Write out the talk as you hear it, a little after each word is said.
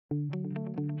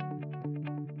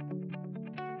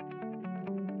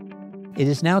It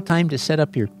is now time to set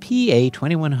up your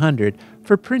PA2100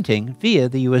 for printing via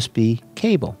the USB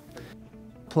cable.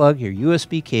 Plug your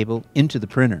USB cable into the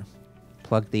printer.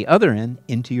 Plug the other end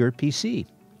into your PC.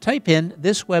 Type in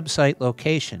this website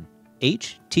location,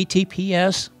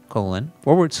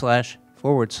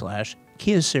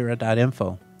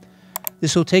 https://Kyocera.info.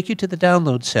 This will take you to the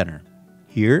download center.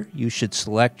 Here, you should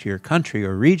select your country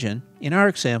or region. In our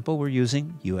example, we're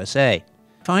using USA.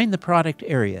 Find the product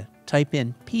area. Type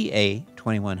in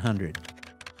PA2100.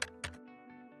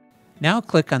 Now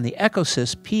click on the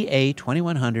EcoSys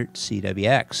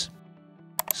PA2100cwx.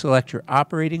 Select your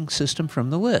operating system from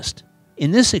the list.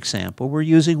 In this example, we're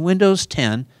using Windows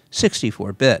 10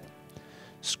 64-bit.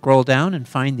 Scroll down and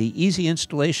find the Easy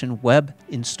Installation Web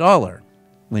Installer,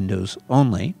 Windows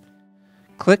only.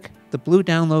 Click the blue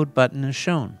download button as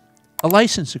shown. A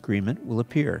license agreement will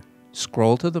appear.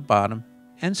 Scroll to the bottom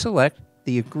and select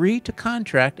the Agree to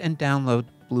Contract and Download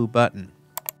blue button.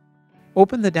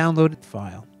 Open the downloaded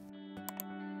file.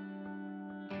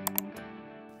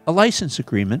 A license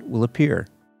agreement will appear.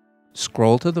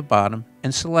 Scroll to the bottom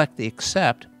and select the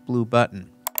Accept blue button.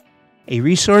 A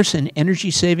resource and energy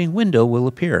saving window will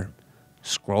appear.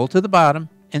 Scroll to the bottom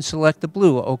and select the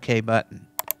blue OK button.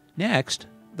 Next,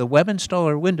 the web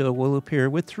installer window will appear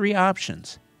with three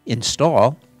options: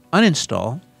 Install,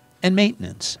 Uninstall, and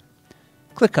Maintenance.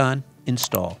 Click on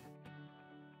Install.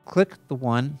 Click the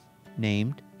one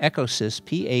named EcoSys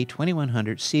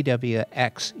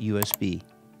PA2100cwx USB.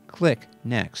 Click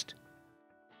Next.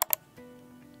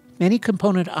 Many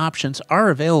component options are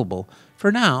available.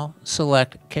 For now,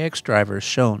 select KX drivers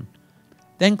shown.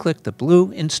 Then click the blue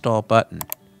Install button.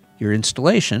 Your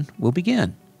installation will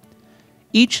begin.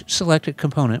 Each selected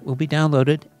component will be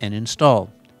downloaded and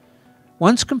installed.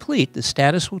 Once complete, the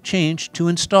status will change to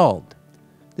Installed.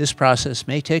 This process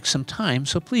may take some time,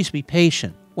 so please be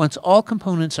patient. Once all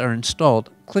components are installed,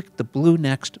 click the blue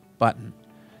Next button.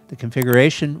 The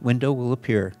configuration window will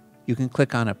appear. You can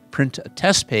click on Print a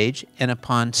Test Page, and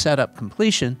upon setup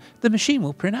completion, the machine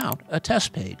will print out a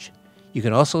test page. You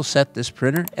can also set this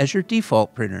printer as your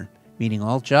default printer, meaning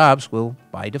all jobs will,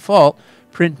 by default,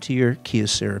 print to your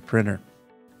Kyocera printer.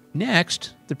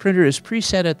 Next, the printer is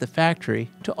preset at the factory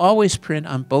to always print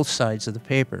on both sides of the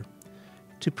paper.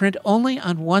 To print only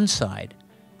on one side,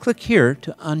 click here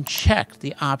to uncheck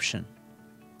the option.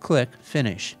 Click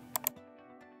Finish.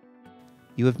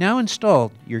 You have now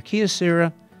installed your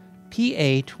Kyocera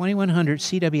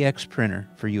PA2100cwx printer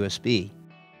for USB.